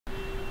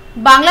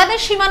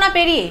বাংলাদেশ সীমানা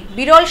পেরিয়ে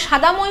বিরল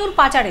সাদা ময়ূর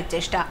পাচারের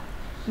চেষ্টা।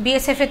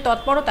 বিএসএফ এর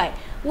তৎপরতায়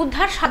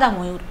উদ্ধার সাদা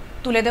ময়ূর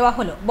তুলে দেওয়া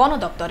হলো বন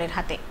দপ্তরের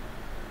হাতে।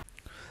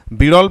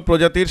 বিরল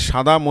প্রজাতির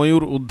সাদা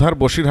ময়ূর উদ্ধার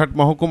বসিরহাট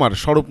মহকুমার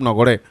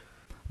স্বরূপনগরে।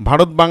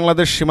 ভারত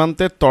বাংলাদেশ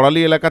সীমান্তের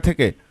তড়ালি এলাকা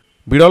থেকে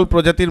বিরল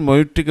প্রজাতির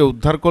ময়ূরটিকে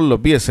উদ্ধার করল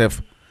বিএসএফ।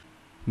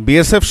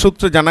 বিএসএফ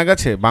সূত্রে জানা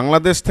গেছে,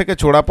 বাংলাদেশ থেকে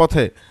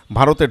চোরাপথে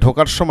ভারতে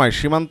ঢোকার সময়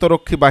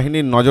সীমান্তরক্ষী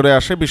বাহিনীর নজরে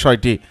আসে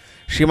বিষয়টি।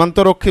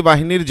 সীমান্তরক্ষী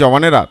বাহিনীর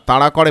জওয়ানেরা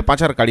তাড়া করে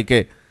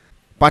পাচারকারীকে।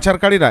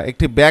 পাচারকারীরা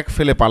একটি ব্যাগ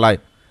ফেলে পালায়।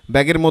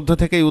 ব্যাগের মধ্য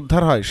থেকেই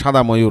উদ্ধার হয়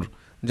সাদা ময়ূর।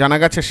 জানা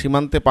গেছে,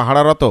 সীমান্তে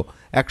পাহারারত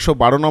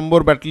 112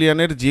 নম্বর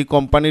ব্যাটালিয়নের জি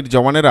কোম্পানির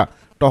জওয়ানেরা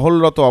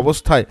টহলরত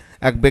অবস্থায়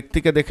এক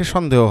ব্যক্তিকে দেখে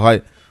সন্দেহ হয়।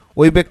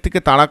 ওই ব্যক্তিকে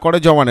তাড়া করে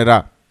জওয়ানেরা।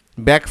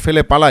 ব্যাগ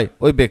ফেলে পালায়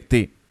ওই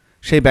ব্যক্তি।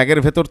 সেই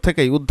ব্যাগের ভেতর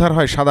থেকেই উদ্ধার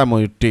হয় সাদা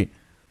ময়ূরটি।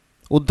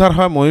 উদ্ধার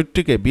হয়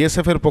ময়ূরটিকে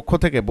বিএসএফের পক্ষ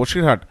থেকে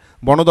বসিরহাট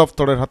বন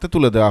দপ্তরের হাতে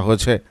তুলে দেওয়া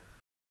হয়েছে।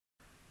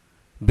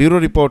 Bureau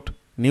report,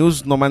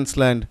 news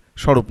no man's land,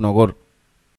 Swarupnagar.